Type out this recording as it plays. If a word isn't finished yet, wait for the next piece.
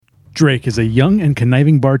Drake is a young and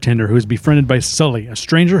conniving bartender who is befriended by Sully, a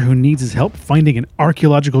stranger who needs his help finding an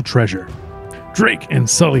archaeological treasure. Drake and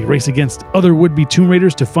Sully race against other would-be Tomb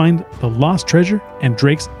Raiders to find the lost treasure and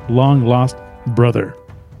Drake's long-lost brother.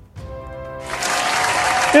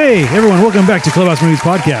 Hey, everyone, welcome back to Clubhouse Movies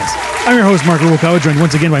Podcast. I'm your host, Mark Rubalcaba, joined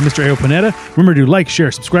once again by Mr. Ayo Panetta. Remember to like,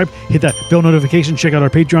 share, subscribe, hit that bell notification, check out our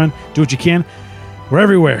Patreon, do what you can. We're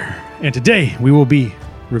everywhere. And today, we will be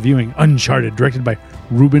reviewing Uncharted, directed by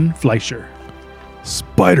Ruben Fleischer.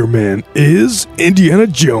 Spider-Man is Indiana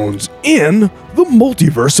Jones in the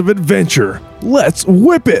multiverse of adventure. Let's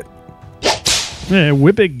whip it. Yeah,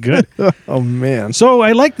 whip it good. Oh, man. So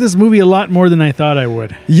I liked this movie a lot more than I thought I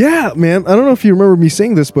would. Yeah, man. I don't know if you remember me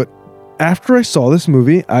saying this, but after I saw this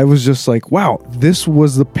movie, I was just like, wow, this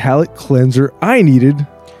was the palate cleanser I needed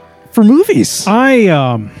for movies.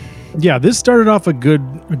 This started off a good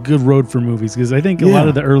road for movies, because I think a lot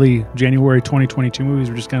of the early January 2022 movies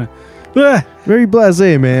were just kind of very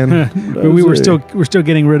blasé, man. But we're still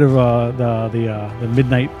getting rid of the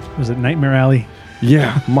midnight, was it Nightmare Alley?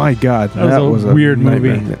 Yeah, my God, that was a weird movie.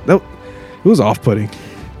 It was off-putting.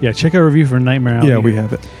 Yeah, check our review for Nightmare Alley. Yeah, we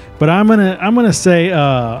have it. But I'm gonna say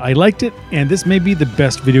I liked it, and this may be the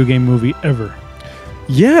best video game movie ever.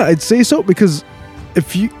 Yeah, I'd say so, because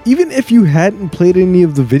even if you hadn't played any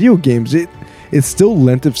of the video games, it still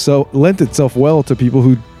lent itself well to people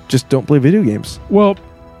who just don't play video games. Well,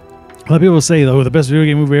 a lot of people say, though, the best video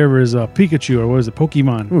game movie ever is Pikachu, or what was it,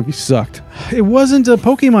 Pokemon? The movie sucked. It wasn't a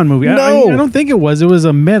Pokemon movie. No. I don't think it was. It was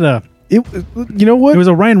a meta. You know what? It was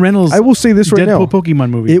a Ryan Reynolds. I will say this right now. Deadpool Pokemon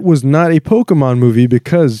movie. It was not a Pokemon movie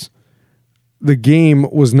because the game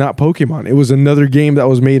was not Pokemon. It was another game that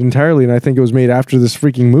was made entirely, and I think it was made after this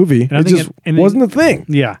freaking movie. It just wasn't a thing.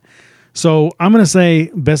 Yeah. So I'm going to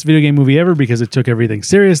say best video game movie ever because it took everything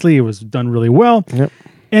seriously. It was done really well. Yep.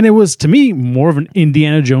 And it was, to me, more of an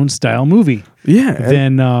Indiana Jones style movie. Yeah.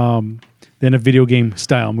 Than a video game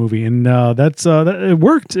style movie. And it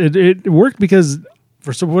worked. It worked because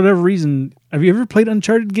for whatever reason, have you ever played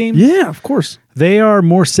Uncharted games? Yeah, of course. They are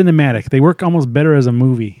more cinematic. They work almost better as a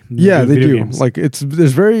movie. Yeah, they do. Games. Like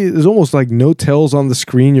there's almost like no tells on the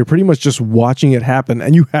screen. You're pretty much just watching it happen,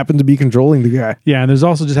 and you happen to be controlling the guy. Yeah, and there's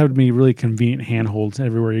also just happen to be really convenient handholds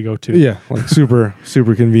everywhere you go to. Yeah, like super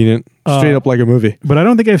convenient, straight up like a movie. But I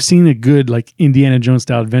don't think I've seen a good like Indiana Jones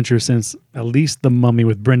style adventure since at least The Mummy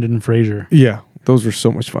with Brendan Fraser. Yeah. Those were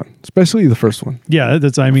so much fun, especially the first one. Yeah,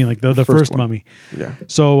 that's what I mean, like the first Mummy. Yeah.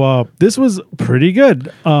 So this was pretty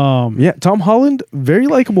good. Yeah, Tom Holland, very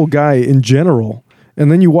likable guy in general.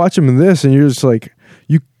 And then you watch him in this, and you're just like,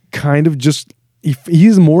 you kind of just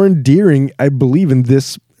he's more endearing, I believe, in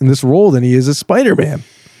this role than he is as Spider-Man.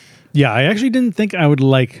 Yeah, I actually didn't think I would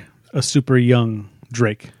like a super young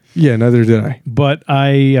Drake. Yeah, neither did I. But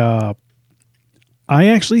I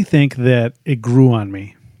actually think that it grew on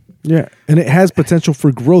me. Yeah, and it has potential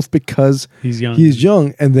for growth because he's young. He's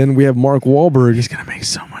young, and then we have Mark Wahlberg. He's gonna make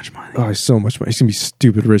so much money. Oh, so much money. He's gonna be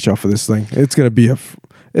stupid rich off of this thing. It's gonna be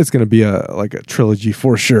like a trilogy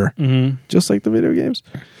for sure, just like the video games.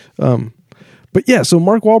 But yeah, so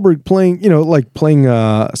Mark Wahlberg playing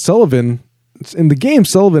Sullivan in the game.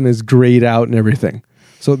 Sullivan is grayed out and everything.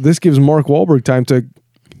 So this gives Mark Wahlberg time to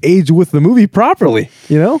age with the movie properly.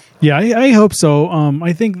 You know? Yeah, I hope so.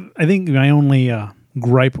 I think my only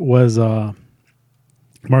gripe was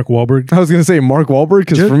Mark Wahlberg. I was going to say Mark Wahlberg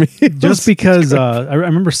because for me, just because I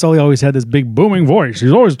remember Sully always had this big booming voice.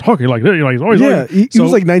 He's always talking like this. He's always he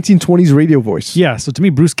was like 1920s radio voice. Yeah, so to me,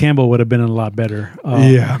 Bruce Campbell would have been a lot better.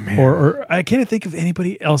 Yeah, man. Or I can't think of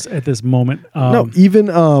anybody else at this moment. No, even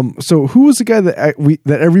so, who was the guy that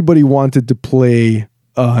everybody wanted to play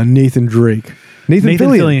Nathan Drake? Nathan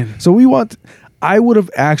Fillion. So I would have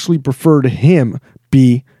actually preferred him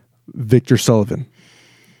be Victor Sullivan.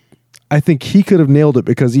 I think he could have nailed it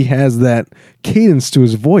because he has that cadence to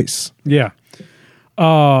his voice. Yeah.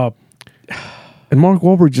 And Mark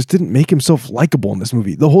Wahlberg just didn't make himself likable in this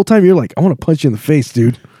movie. The whole time you're like, I want to punch you in the face,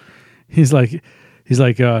 dude. He's like,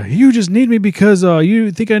 you just need me because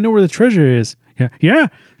you think I know where the treasure is. Yeah.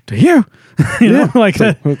 Do you? Know, like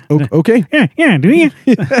that. Okay. Yeah. Do you?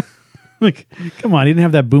 Like, come on, he didn't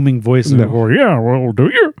have that booming voice. No. Or, yeah, well,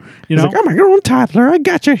 do you? He's like, I'm your own toddler. I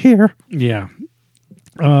got you here. Yeah.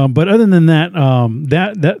 But other than that,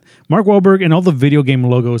 that Mark Wahlberg and all the video game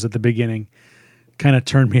logos at the beginning kind of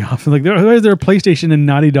turned me off. Like, why is there a PlayStation and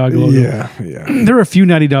Naughty Dog logo? Yeah. There are a few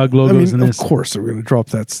Naughty Dog logos in this. Of course they're going to drop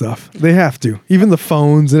that stuff. They have to. Even the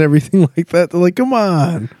phones and everything like that. They're like, come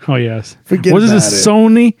on. Oh, yes. Forget What is this,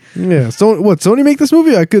 Sony? Yeah. So, what, Sony make this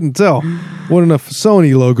movie? I couldn't tell. What enough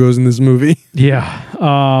Sony logos in this movie.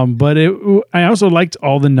 Yeah. But I also liked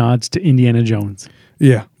all the nods to Indiana Jones.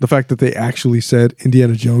 Yeah, the fact that they actually said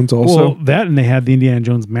Indiana Jones also. Well, that and they had the Indiana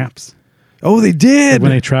Jones maps Oh, they did when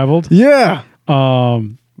they traveled. Yeah,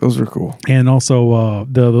 those were cool. And also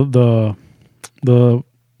the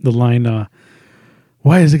line,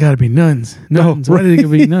 why does it got to be nuns? Nuns. Why did it got to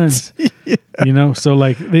be nuns? Yeah. You know, so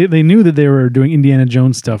like they knew that they were doing Indiana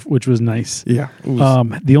Jones stuff, which was nice. Yeah. It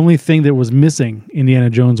was- The only thing that was missing Indiana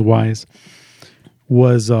Jones wise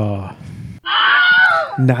was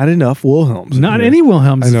not enough Wilhelms. not any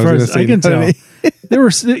Wilhelms, I as know, I far was as gonna I say, can not tell. any. There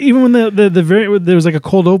were even when the very there was like a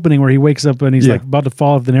cold opening where he wakes up and he's Yeah. like about to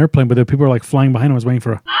fall off an airplane, but the people are like flying behind him, was waiting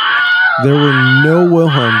for a. There were no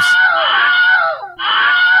Wilhelms.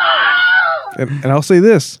 And I'll say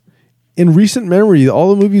this. In recent memory,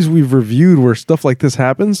 all the movies we've reviewed where stuff like this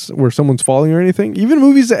happens, where someone's falling or anything, even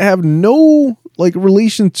movies that have no like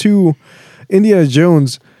relation to Indiana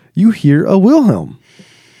Jones, you hear a Wilhelm.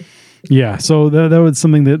 Yeah, so that was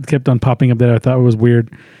something that kept on popping up that I thought was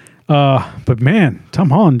weird. But man, Tom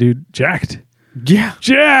Holland, dude, jacked. Yeah.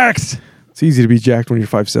 Jacked! It's easy to be jacked when you're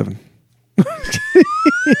 5'7".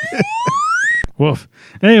 Woof.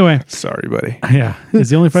 Anyway, Sorry, buddy. yeah. Is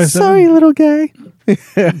he only 5'7"? Sorry, little guy. I Him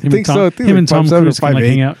think and Tom, so. I think him and like Tom 5'7" or Cruise can like 5'8".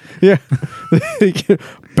 hang out. Yeah.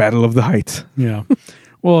 Battle of the Heights. Yeah.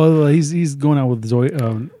 Well, he's going out with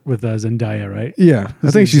Zendaya, right? Yeah.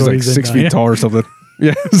 I think she's Zoe like 6 Zendaya. feet tall or something.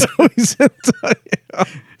 Yeah. Zoe Zendaya.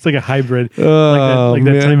 It's like a hybrid. Oh, like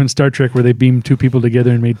that man. time in Star Trek where they beamed two people together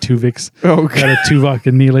and made Tuvix. Oh, Got a Tuvok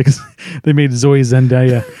and Neelix. They made Zoe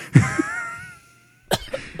Zendaya.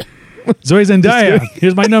 Zoe Zendaya.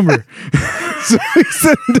 Here's my number. Zoe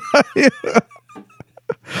Zendaya.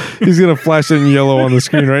 He's gonna flash it in yellow on the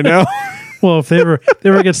screen right now. Well, if they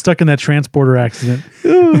ever get stuck in that transporter accident,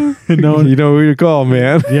 no one, You know who you call,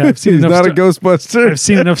 man. Yeah, I've seen He's enough not a Ghostbuster. I've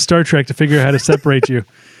seen enough Star Trek to figure out how to separate you.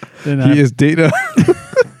 And, He is Data.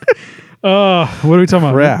 what are we talking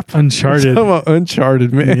about? Crap. Uncharted. Talking about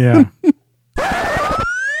Uncharted, man. Yeah.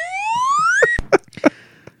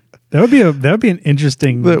 That would be an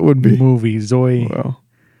interesting That would be. movie. Zoe Wow.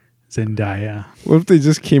 Zendaya. What if they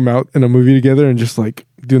just came out in a movie together and just like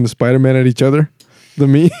doing the Spider-Man at each other? The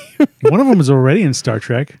me? One of them is already in Star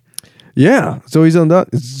Trek. Yeah. Zoe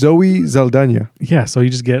Zaldana. Yeah, so you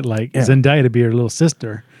just get like Yeah. Zendaya to be her little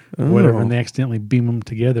sister, or whatever, Oh. and they accidentally beam them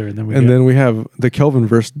together, and then We have the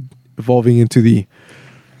Kelvinverse evolving into the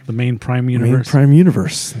the main Prime main universe. Prime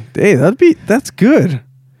Universe. Hey, that's good.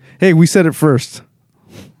 Hey, we said it first.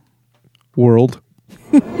 World.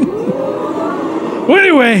 Well,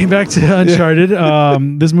 anyway, back to Uncharted.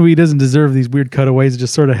 This movie doesn't deserve these weird cutaways. It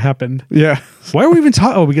just sort of happened. Yeah. Why are we even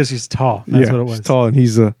talking? Oh, because she's tall. That's yeah, what it was. He's tall and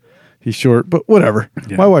he's short, but whatever.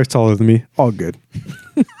 Yeah. My wife's taller than me. All good.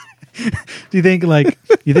 Do you think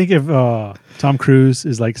if Tom Cruise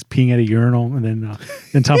is like peeing at a urinal and then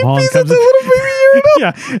Tom Holland He's at comes the little baby urinal.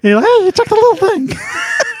 yeah, and you're like, hey, you took the little thing.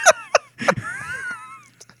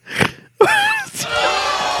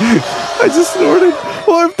 I just snorted.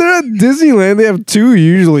 Well, if they're at Disneyland, they have two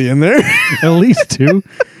usually in there. At least two.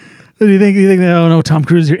 Do you think that, oh no, Tom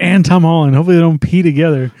Cruise here and Tom Holland, hopefully they don't pee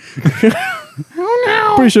together. Oh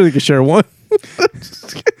no. Pretty sure they could share one.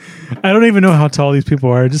 I don't even know how tall these people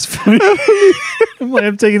are. Just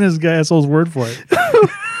I'm taking this guy asshole's word for it.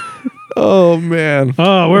 Oh man.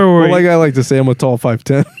 Oh, where were Well, we? like I like to say, I'm a tall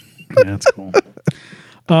 5'10". Yeah, that's cool.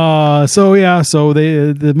 So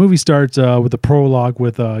the movie starts with the prologue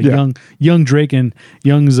with young Drake and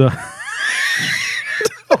young's. Oh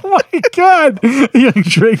my God, young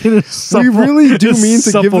Drake and his supple, really do his mean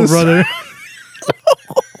to give supple this- brother.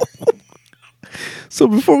 So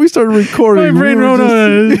before we started recording, My brain, we were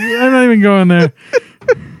no, just- I'm not even going there.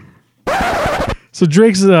 So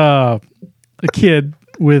Drake's a kid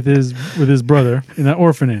with his brother in an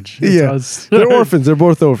orphanage. That's how Yeah, it's- they're orphans. They're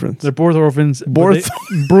both orphans. They're both orphans. but Both?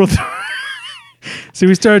 both. See,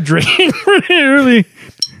 we started drinking pretty early.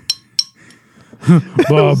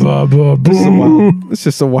 Ba, ba, ba, boo. It's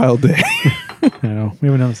just a wild day. I know. We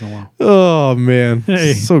haven't done this in a while. Oh man,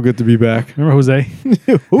 Hey. so good to be back. Remember Jose?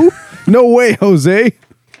 Who? No way, Jose.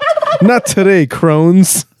 Not today,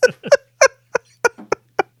 Crohn's.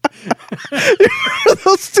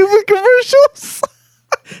 Those stupid commercials.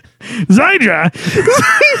 Zydra!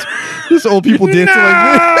 Just old people dancing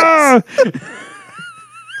like this.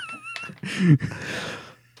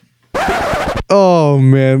 Oh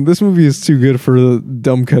man, this movie is too good for the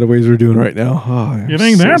dumb cutaways we're doing right now. Oh, I'm You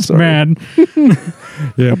think so that's sorry. bad?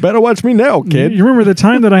 Yeah, better watch me now, kid. You remember the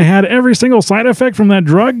time that I had every single side effect from that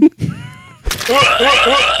drug?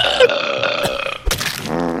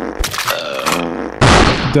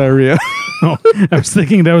 Diarrhea. Oh, I was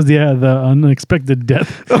thinking that was the unexpected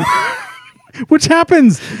death. which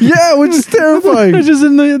happens. Yeah, which is terrifying. It's just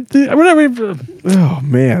in the whatever. Oh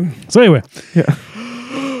man. So anyway, Yeah.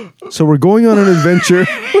 So we're going on an adventure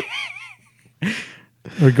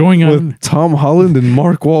we're going on. with Tom Holland and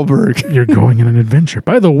Mark Wahlberg. You're going on an adventure.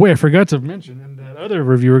 By the way, I forgot to mention in that other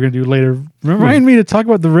review we're going to do later. Remind me to talk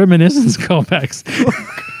about the reminiscence callbacks.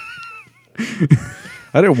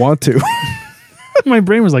 I didn't want to. My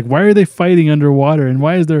brain was like, why are they fighting underwater? And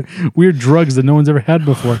why is there weird drugs that no one's ever had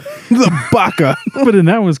before? The baka. But then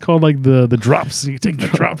that was called like the drops. You take the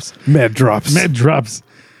drops. Mad drops. Mad drops.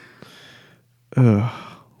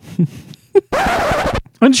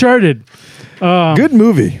 Uncharted. Good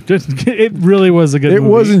movie. It really was a good movie. It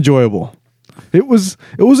was enjoyable. It was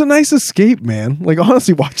a nice escape, man. Like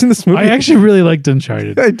honestly, watching this movie, I actually really liked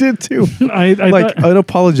Uncharted. I did too. I Like thought,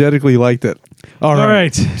 unapologetically liked it. all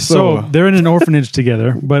right. So they're in an orphanage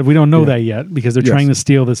together, but we don't know that yet because they're Yes. trying to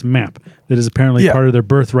steal this map that is apparently Yeah. part of their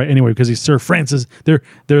birthright anyway. Because he's Sir Francis. They're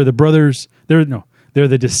the brothers. They're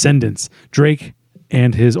the descendants. Drake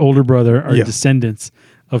and his older brother are Yeah. descendants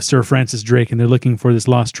of Sir Francis Drake, and they're looking for this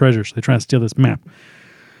lost treasure. So they're trying to steal this map.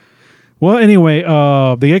 Well, anyway,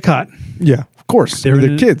 they get caught. yeah, of course. They're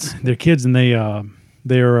They're kids. They're kids, and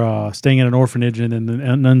they're staying in an orphanage, and then the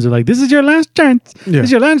nuns are like, "This is your last chance. Yeah. This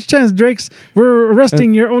is your last chance, Drakes. We're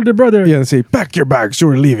arresting your older brother, Yeah, and say, pack your bags,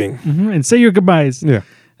 you're leaving. and say your goodbyes." Yeah.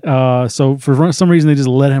 So for some reason, they just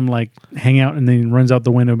let him like hang out, and then he runs out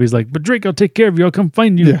the window. But he's like, "But Drake, I'll take care of you. I'll come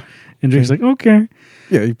find you." Yeah. And Drake's like, "Okay,"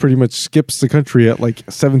 Yeah, he pretty much skips the country at like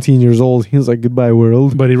 17 years old. He's like, goodbye,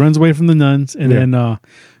 world. but he runs away from the nuns, and Yeah. then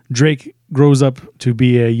Drake grows up to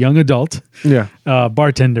be a young adult Yeah.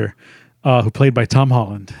 bartender, who played by Tom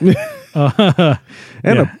Holland. And Yeah.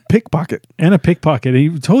 a pickpocket. And a pickpocket. He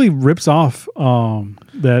totally rips off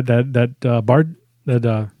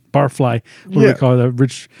barfly. What do Yeah. they call it?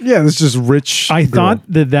 Rich. Yeah, this just rich. I girl. thought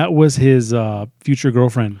that was his future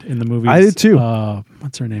girlfriend in the movie. I did too.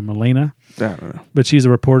 What's her name? Elena. I don't know. But she's a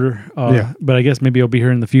reporter. Yeah. But I guess maybe it'll be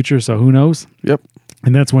her in the future. So who knows? Yep.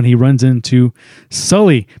 And that's when he runs into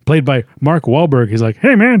Sully, played by Mark Wahlberg. He's like,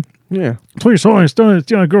 "Hey man, Yeah. please Sully, stealing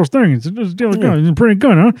a girl's thing. It's stealing a gun. It's pretty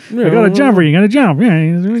good, huh? Yeah, I got a well, job for you. You got a job. Yeah.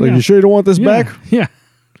 It's like, you sure you don't want this back? Yeah.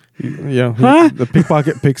 Yeah. Huh? The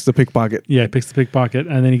pickpocket picks the pickpocket. Yeah, he picks the pickpocket,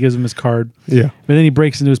 and then he gives him his card. Yeah. But then he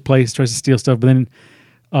breaks into his place, tries to steal stuff. But then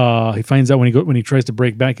he finds out when he tries to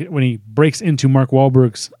when he breaks into Mark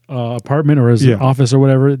Wahlberg's apartment or his Yeah. office or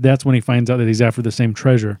whatever. That's when he finds out that he's after the same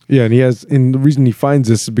treasure. Yeah, and the reason he finds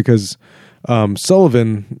this is because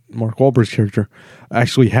Sullivan, Mark Wahlberg's character,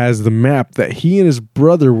 actually has the map that he and his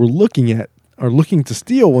brother were looking to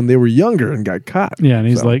steal when they were younger and got caught. Yeah, and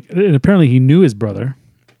he's So, like, and apparently he knew his brother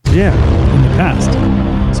yeah, in the past.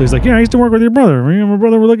 So he's like, "Yeah, I used to work with your brother. Me and my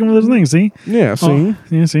brother were looking for this thing. See? yeah. See, Oh,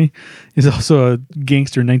 yeah, see." He's also a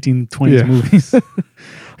gangster in 1920s Yeah. movies.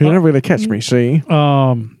 you're never gonna catch me. See,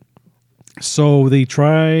 So they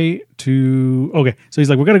try to. Okay, so he's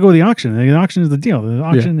like, "We got to go to the auction. The auction is the deal. The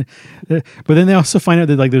auction." But then they also find out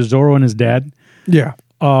that like there's Zorro and his dad, yeah,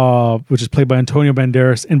 which is played by Antonio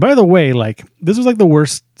Banderas. And by the way, like this was like the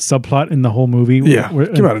worst subplot in the whole movie. yeah.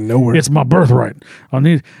 Came out of nowhere. It's my birthright. I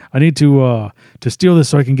need to steal this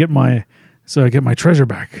so I can get my treasure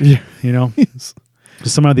back. Yeah. You know,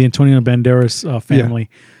 somehow the Antonio Banderas family.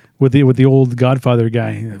 With the old Godfather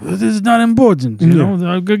guy, this is not important. You know,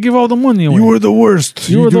 I'll give all the money away. You were the worst.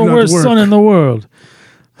 You were the do not worst work. son in the world.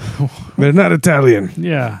 They're not Italian.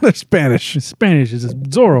 Yeah, They're Spanish. it's Spanish. It's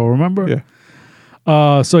Zorro. Remember?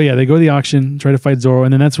 Yeah. So yeah, they go to the auction, try to fight Zorro,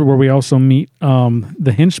 and then that's where we also meet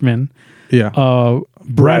the henchman, Yeah.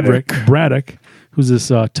 Braddock, who's this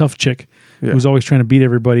tough chick Yeah. who's always trying to beat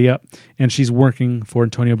everybody up, and she's working for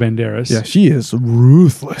Antonio Banderas. Yeah. She is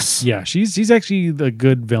ruthless. Yeah, she's actually the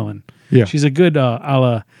good villain. Yeah. She's a good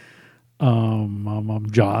a la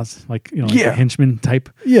Jaws, like like Yeah. a henchman type.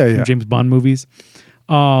 Yeah. From Yeah. James Bond movies.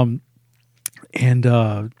 And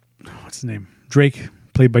what's his name? Drake,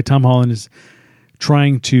 played by Tom Holland, is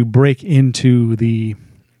trying to break into the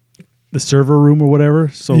server room or whatever.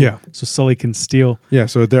 So so Sully can steal. Yeah.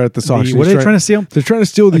 So they're at this auction. What are they trying to steal? They're trying to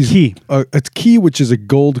steal these key. A key, which is a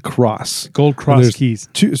gold cross. Gold And cross there's keys.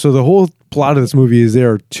 So the whole plot of this movie is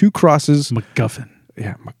there are two crosses. MacGuffin.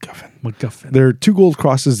 Yeah, MacGuffin. MacGuffin. There are two gold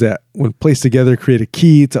crosses that, when placed together, create a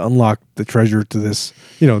key to unlock the treasure to this,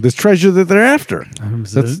 this treasure that they're after.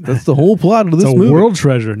 That's the whole plot of this It's a movie. world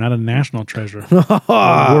treasure, not a national treasure.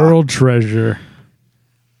 A world treasure.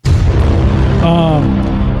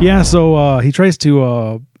 Yeah, so he tries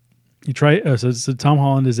to so Tom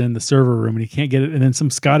Holland is in the server room and he can't get it, and then some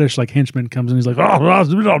Scottish like henchman comes in. He's like,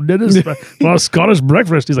 "Oh, Scottish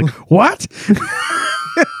breakfast." He's like, "What?"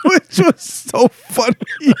 which was so funny.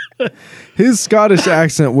 His Scottish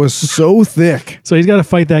accent was so thick. So he's got to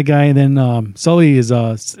fight that guy, and then Sully is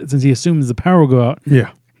since he assumes the power will go out.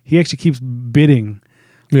 Yeah. He actually keeps bidding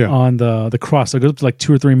on the cross. So it goes up to like $2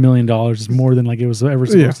 or $3 million. It's more than like it was ever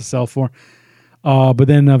supposed to sell for. But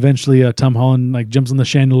then eventually Tom Holland like jumps on the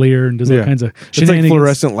chandelier and does all kinds of It's like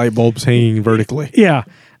fluorescent light bulbs hanging vertically. Yeah.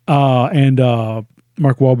 And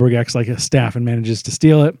Mark Wahlberg acts like a staff and manages to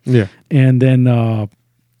steal it. Yeah. And then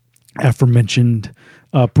aforementioned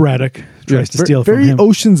Braddock tries to steal it from very him.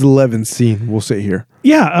 Ocean's 11 scene, we'll say here.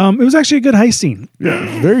 Yeah, it was actually a good heist scene.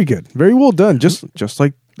 Yeah, very good. Very well done. Just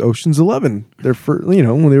like Ocean's 11. Their first,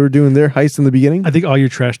 when they were doing their heist in the beginning. I think all your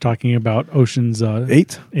trash talking about Ocean's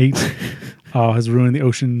 8 has ruined the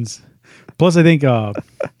Ocean's. Plus, I think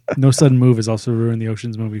No Sudden Move has also ruined the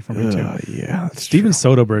Ocean's movie for me too. Yeah, Steven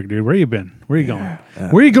Soderbergh, dude, where you been? Where you going?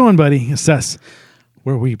 Where you going, buddy? Assess.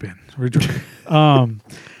 Where we been?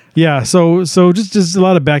 Yeah, so just a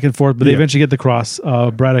lot of back and forth, but they eventually get the cross.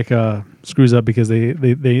 Braddock screws up because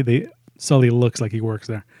they Sully looks like he works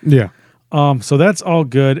there. Yeah. So that's all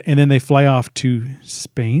good, and then they fly off to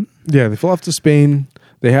Spain. Yeah, they fly off to Spain.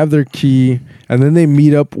 They have their key, and then they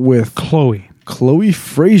meet up with Chloe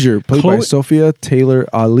Fraser, played by Sophia Taylor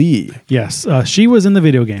Ali. Yes, she was in the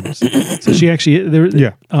video games, so she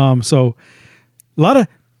actually so a lot of,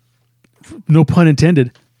 no pun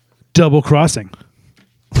intended, double crossing.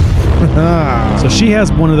 So she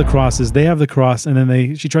has one of the crosses. They have the cross, and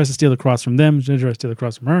then she tries to steal the cross from them. She tries to steal the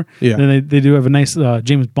cross from her. Yeah. And then they do have a nice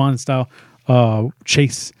James Bond style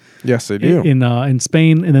chase. Yes, they do in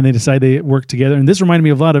Spain, and then they decide they work together. And this reminded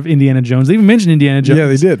me a lot of Indiana Jones. They even mentioned Indiana Jones. Yeah,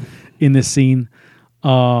 they did in this scene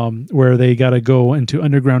where they got to go into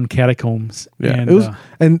underground catacombs. Yeah, and,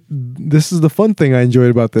 and this is the fun thing I enjoyed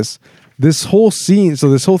about this. This whole scene,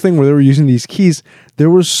 so this whole thing where they were using these keys,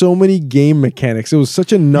 there were so many game mechanics. It was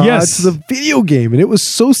such a nod to the video game, and it was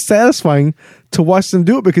so satisfying to watch them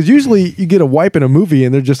do it, because usually you get a wipe in a movie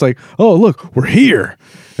and they're just like, oh, look, we're here.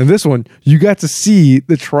 And this one, you got to see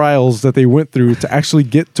the trials that they went through to actually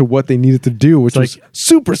get to what they needed to do, which was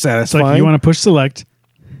super satisfying. It's like you want to push select,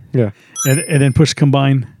 and then push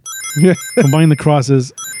combine, combine the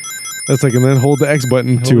crosses. That's like, and then hold the X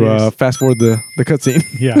button to fast forward the cutscene.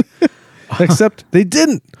 Yeah. Except they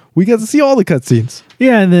didn't. We got to see all the cutscenes.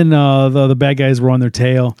 Yeah, and then the bad guys were on their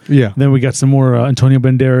tail. Yeah. Then we got some more Antonio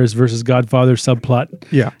Banderas versus Godfather subplot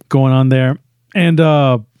going on there. And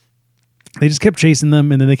they just kept chasing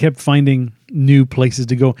them, and then they kept finding new places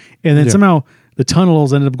to go. And then somehow the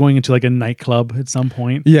tunnels ended up going into like a nightclub at some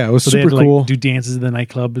point. Yeah, it was super cool. Like, do dances in the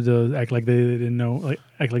nightclub to act like they didn't know,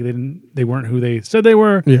 act like they weren't who they said they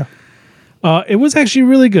were. Yeah. It was actually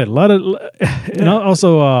really good. A lot of, and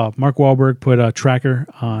also Mark Wahlberg put a tracker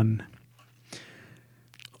on.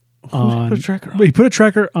 Put a tracker on? He put a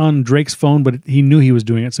tracker on Drake's phone, but he knew he was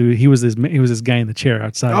doing it, so he was this guy in the chair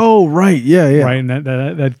outside. Oh, right, yeah, right, and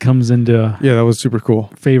that comes into that was super cool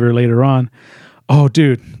favor later on. Oh,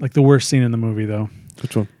 dude, like the worst scene in the movie though.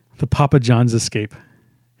 Which one? The Papa John's escape.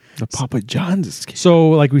 The Papa John's escape. So,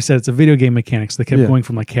 like we said, it's a video game mechanics. They kept going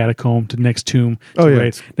from like catacomb to next tomb to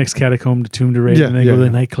raid, next catacomb to tomb to raid, and then they go to the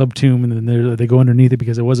nightclub tomb, and then they go underneath it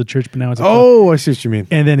because it was a church, but now it's a club. I see what you mean.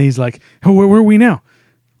 And then he's like, "Oh, where are we now?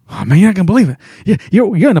 Oh man, you're not gonna believe it.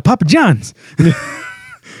 You're in the Papa John's.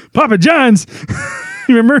 Papa John's.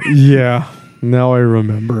 You remember? Yeah. Now I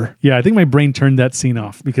remember. Yeah, I think my brain turned that scene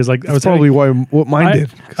off because like I was probably what mine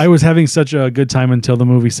did. I was having such a good time until the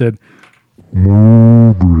movie said.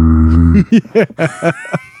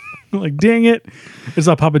 Like, dang it. It's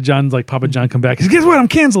not Papa John's, like Papa John come back. He says, guess what? I'm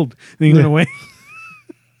canceled. Then he went away.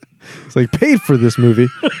 It's like paid for this movie.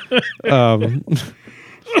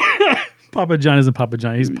 Papa John isn't Papa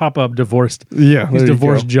John. He's Papa divorced. Yeah. He's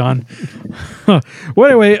divorced John. Well,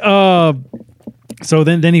 anyway, so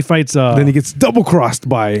then he fights. Then he gets double crossed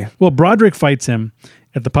by. Well, Broderick fights him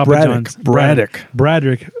at the Papa John's.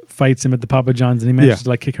 Braddock fights him at the Papa John's, and he manages to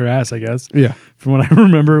like kick her ass, I guess. Yeah. From what I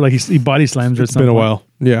remember, like he body slams her. It's been a while.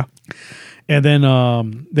 Yeah. And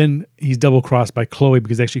then he's double crossed by Chloe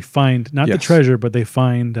because they actually find not the treasure, but they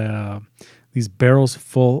find these barrels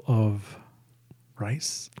full of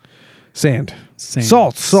rice. Sand.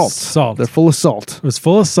 Salt. They're full of salt. It was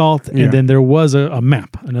full of salt, and then there was a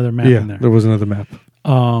map, another map in there. There was another map.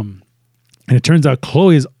 And it turns out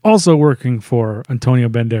Chloe is also working for Antonio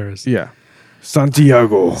Banderas. Yeah.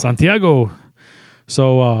 Santiago.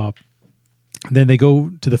 So then they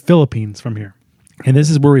go to the Philippines from here. And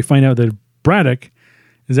this is where we find out that Braddock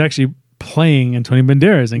is actually playing Antonio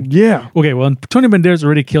Banderas. And, okay, well, Antonio Banderas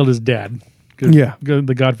already killed his dad.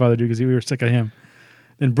 The Godfather dude, because we were sick of him.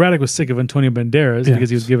 Then Braddock was sick of Antonio Banderas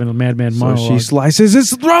because he was giving a madman So monologue. she slices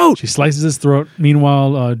his throat. She slices his throat.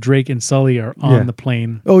 Meanwhile, Drake and Sully are on the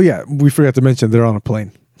plane. Oh yeah, we forgot to mention they're on a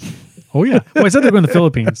plane. Oh yeah. Well, I said they're going to the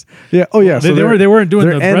Philippines. Yeah. Oh yeah. They weren't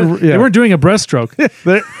doing they weren't doing a breaststroke.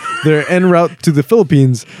 They're en route to the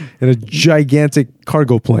Philippines in a gigantic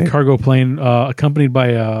cargo plane. Cargo plane accompanied by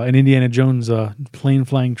an Indiana Jones plane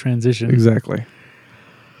flying transition. Exactly.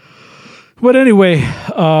 But anyway,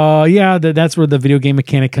 that's where the video game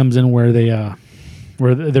mechanic comes in, where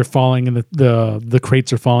they're falling and the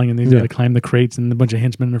crates are falling, and they got to climb the crates, and a bunch of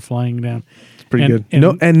henchmen are flying down. It's pretty good.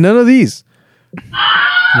 And None of these.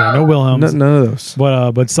 Yeah, no Wilhelms. None of those.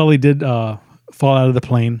 But Sully did fall out of the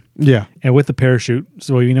plane. Yeah. And with the parachute,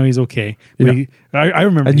 so we know he's okay. But I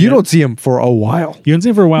remember. And you don't see him for a while. You don't see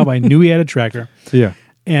him for a while, but I knew he had a tracker. Yeah.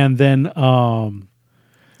 And then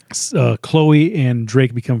Chloe and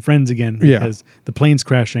Drake become friends again because the plane's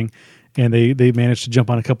crashing, and they manage to jump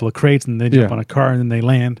on a couple of crates, and they jump on a car, and then they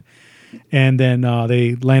land. And then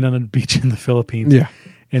they land on a beach in the Philippines. Yeah.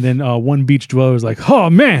 And then one beach dweller was like, "Oh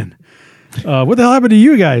man, what the hell happened to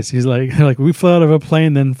you guys?" He's like we fell out of a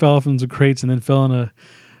plane, then fell off into crates, and then fell in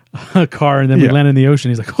a car, and then we landed in the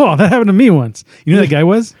ocean. He's like, "Oh, that happened to me once." You know who that guy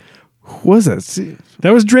was? Who was that? See?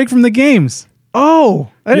 That was Drake from the games. Oh,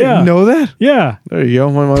 I didn't know that. Yeah. There you go.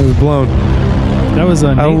 My mind was blown. That was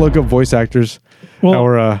I don't look up voice actors.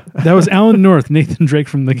 Well, that was Alan North, Nathan Drake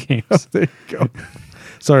from the games. There you go.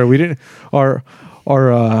 Sorry, we didn't. Our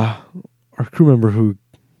crew member who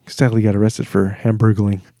sadly got arrested for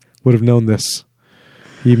hamburgling would have known this.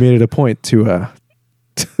 He made it a point to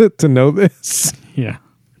know this. Yeah.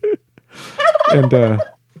 And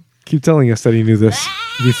keep telling us that he knew this.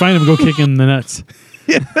 If you find him, go kick him in the nuts.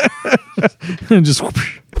 And just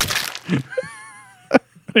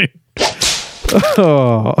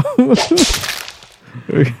oh,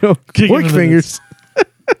 there you go. Quick fingers.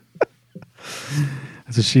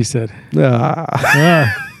 That's what she said.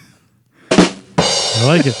 Ah. I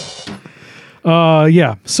like it.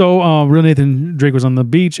 So real Nathan Drake was on the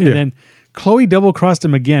beach, and then Chloe double crossed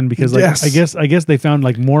him again because I guess they found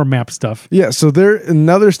like more map stuff. Yeah, so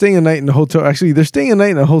they're staying a night in a hotel. Actually, they're staying a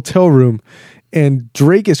night in a hotel room, and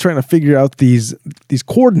Drake is trying to figure out these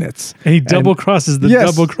coordinates. And he double crosses the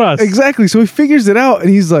double cross. Exactly. So he figures it out, and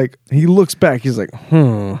he looks back. He's like,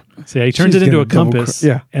 So he turns it into a compass.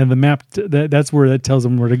 And the map, that's where that tells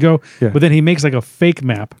him where to go. Yeah. But then he makes like a fake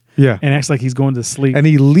map. Yeah. And acts like he's going to sleep. And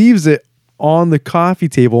he leaves it on the coffee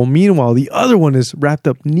table. Meanwhile, the other one is wrapped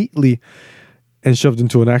up neatly and shoved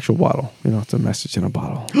into an actual bottle. It's a message in a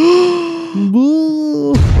bottle.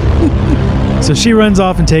 So she runs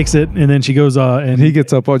off and takes it, and then she goes and he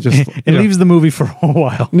gets up and leaves the movie for a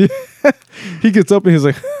while. He gets up and he's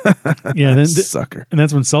like, then sucker. And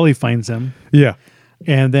that's when Sully finds him. Yeah.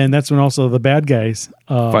 And then that's when also the bad guys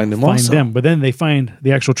find them. But then they find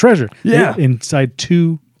the actual treasure. Yeah. Inside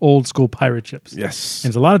 2 old school pirate ships. Yes. And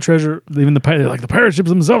it's a lot of treasure. Even the pirate ships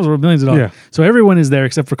themselves were millions of dollars. Yeah. So everyone is there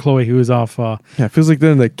except for Chloe, who is off. It feels like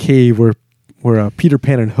they're in the cave where Peter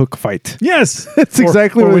Pan and Hook fight. Yes. That's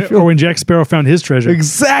exactly what I feel. Or when Jack Sparrow found his treasure.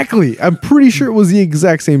 Exactly. I'm pretty sure it was the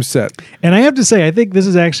exact same set. And I have to say, I think this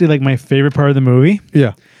is actually like my favorite part of the movie.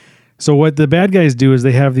 Yeah. So what the bad guys do is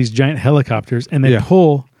they have these giant helicopters and they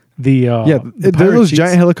pull the they're those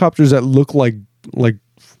giant helicopters that look like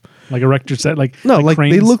a Rector set,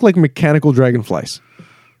 they look like mechanical dragonflies.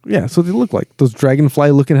 Yeah, so they look like those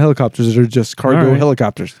dragonfly looking helicopters that are just cargo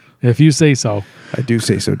helicopters. If you say so. I do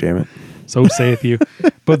say so, damn it. So saith you.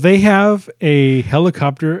 But they have a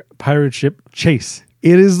helicopter pirate ship chase.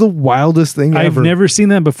 It is the wildest thing ever. I've never seen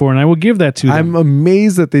that before, and I will give that to them. I'm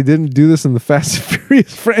amazed that they didn't do this in the Fast and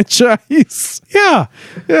Furious franchise. Yeah.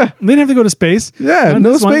 Yeah. They didn't have to go to space. Yeah,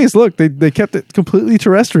 no space. Look, they kept it completely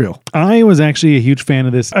terrestrial. I was actually a huge fan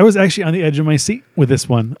of this. I was actually on the edge of my seat with this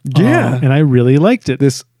one. Yeah. And I really liked it.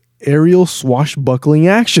 This aerial swashbuckling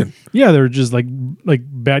action. Yeah, they're just like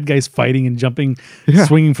bad guys fighting and jumping,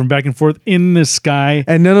 swinging from back and forth in the sky.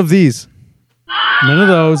 And none of these. None of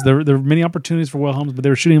those. There were many opportunities for Wilhelms, but they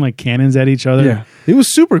were shooting like cannons at each other. Yeah. It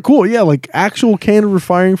was super cool. Yeah, like actual cannon were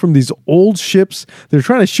firing from these old ships. They're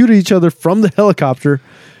trying to shoot at each other from the helicopter.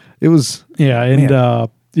 It was... Yeah, and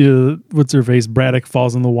what's her face? Braddock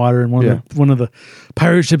falls in the water, and one of the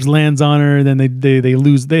pirate ships lands on her. Then they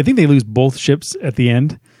lose. I think they lose both ships at the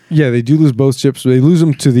end. Yeah, they do lose both ships. They lose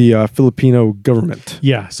them to the Filipino government.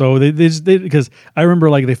 Yeah, so they because I remember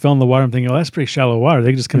like they fell in the water. I'm thinking, oh, that's pretty shallow water. They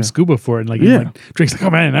can just come scuba for it. And Drake's like, oh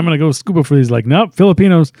man, I'm gonna go scuba for these. Like, nope,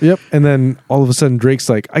 Filipinos. Yep. And then all of a sudden, Drake's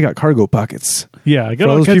like, I got cargo pockets. Yeah, I got for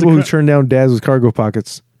all those people who turn down dads with cargo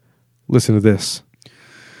pockets. Listen to this.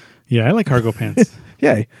 Yeah, I like cargo pants.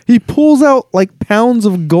 Yeah, he pulls out like pounds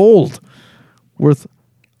of gold worth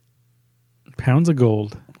Pounds of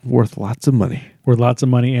gold. lots of money. Worth lots of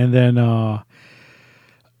money. And then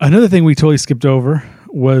another thing we totally skipped over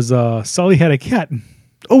was Sully had a cat.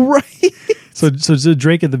 Oh, right. So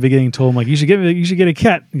Drake at the beginning told him, like, you should get a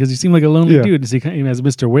cat because you seem like a lonely Yeah. dude. So he has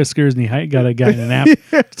Mr. Whiskers, and he got a guy in an app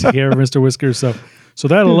to take care of Mr. Whiskers. So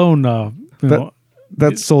that alone,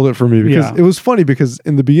 That sold it for me because Yeah. it was funny because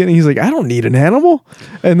in the beginning he's like, I don't need an animal.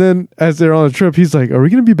 And then as they're on the trip, he's like, are we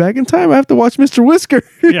going to be back in time? I have to watch Mr. Whiskers.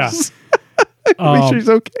 Yeah. Make sure he's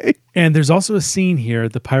okay. And there's also a scene here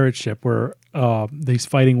at the pirate ship where he's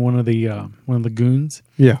fighting one of the goons.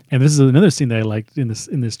 Yeah. And this is another scene that I liked in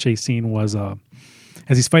this chase scene was as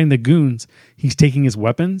he's fighting the goons, he's taking his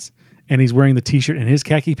weapons and he's wearing the t-shirt and his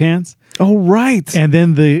khaki pants. Oh, right. And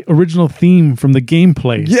then the original theme from the game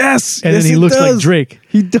plays. Yes. And yes, then he looks like Drake.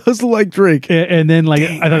 He does look like Drake. And then like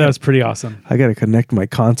I thought that was pretty awesome. I got to connect my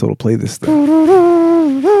console to play this thing.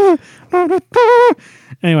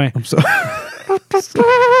 Anyway, I'm sorry. that's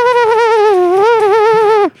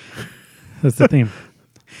the theme.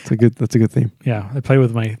 That's a good theme. Yeah, I play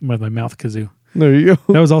with my mouth kazoo. There you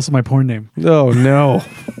go. That was also my porn name. Oh, no.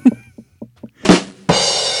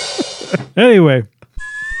 Anyway.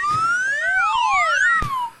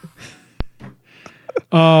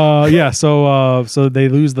 So they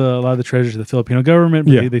lose a lot of the treasure to the Filipino government,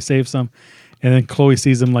 but Yeah. they save some. And then Chloe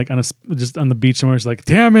sees them like just on the beach somewhere. She's like,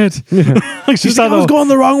 "Damn it!" Like She's like, I was going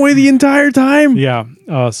the wrong way the entire time. Yeah.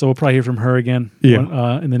 So we'll probably hear from her again.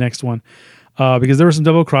 Yeah. In the next one, because there were some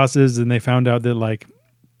double crosses, and they found out that like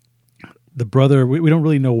the brother, we don't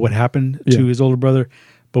really know what happened to his older brother,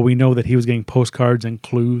 but we know that he was getting postcards and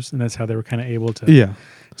clues, and that's how they were kind of able to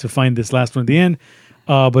find this last one at the end.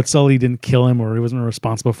 But Sully didn't kill him, or he wasn't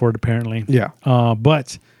responsible for it apparently. Yeah.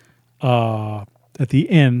 But at the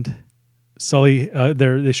end, Sully,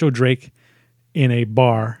 they show Drake in a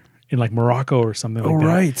bar in like Morocco or something like that.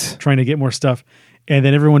 Right. Trying to get more stuff. And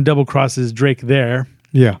then everyone double crosses Drake there.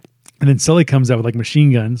 Yeah. And then Sully comes out with like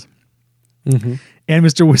machine guns Mm-hmm. and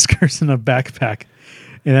Mr. Whiskers in a backpack.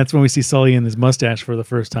 And that's when we see Sully in his mustache for the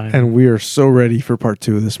first time. And we are so ready for part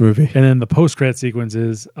 2 of this movie. And then the post-credit sequence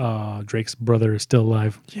is Drake's brother is still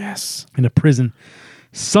alive Yes. in a prison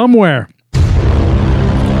somewhere.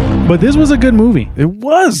 But this was a good movie. It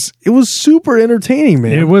was super entertaining,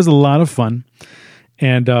 man. It was a lot of fun.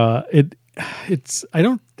 And I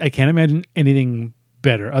can't imagine anything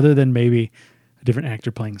better other than maybe a different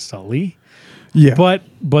actor playing Sully. Yeah.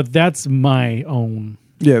 But that's my own.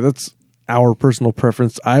 Yeah, that's our personal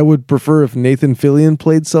preference. I would prefer if Nathan Fillion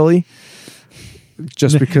played Sully.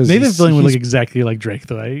 Just because Nathan Fillion would look exactly like Drake,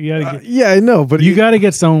 though. yeah, I know, but you got to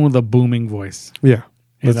get someone with a booming voice. Yeah,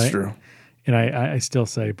 And that's true. And I still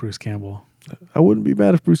say Bruce Campbell. I wouldn't be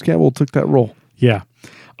mad if Bruce Campbell took that role. Yeah.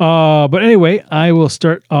 But anyway, I will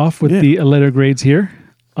start off with the letter grades here.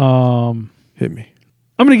 Hit me.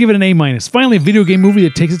 I'm going to give it an A-. Finally, a video game movie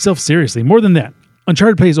that takes itself seriously. More than that,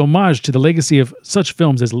 Uncharted pays homage to the legacy of such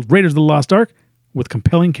films as Raiders of the Lost Ark, with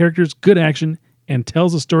compelling characters, good action, and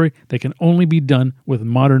tells a story that can only be done with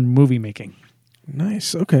modern movie making.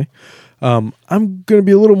 Nice. Okay. I'm going to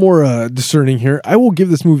be a little more discerning here. I will give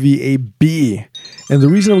this movie a B. And the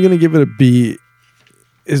reason I'm going to give it a B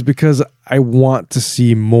is because I want to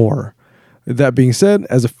see more. That being said,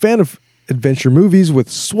 as a fan of adventure movies with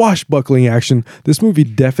swashbuckling action, this movie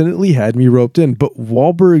definitely had me roped in. But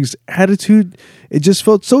Wahlberg's attitude, it just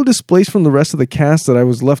felt so displaced from the rest of the cast that I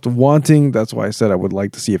was left wanting. That's why I said I would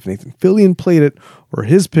like to see if Nathan Fillion played it or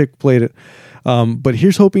his pick played it. But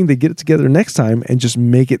here's hoping they get it together next time and just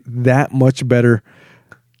make it that much better.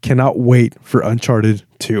 Cannot wait for Uncharted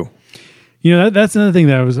 2. You know, that's another thing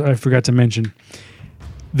that I forgot to mention.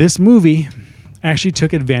 This movie actually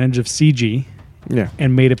took advantage of CG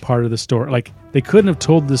and made it part of the story. Like, they couldn't have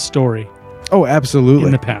told this story Oh, absolutely.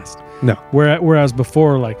 in the past. No. Whereas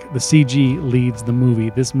before, like, the CG leads the movie.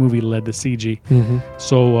 This movie led the CG. Mm-hmm.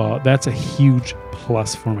 So that's a huge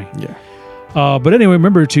plus for me. Yeah. But anyway,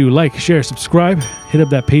 remember to like, share, subscribe, hit up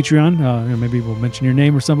that Patreon. Maybe we'll mention your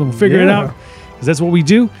name or something. We'll figure it out, because that's what we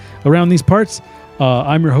do around these parts.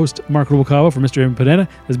 I'm your host, Mark Rubalcaba, for Mr. Aaron Panetta.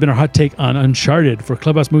 Has been our hot take on Uncharted for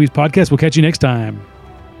Clubhouse Movies Podcast. We'll catch you next time.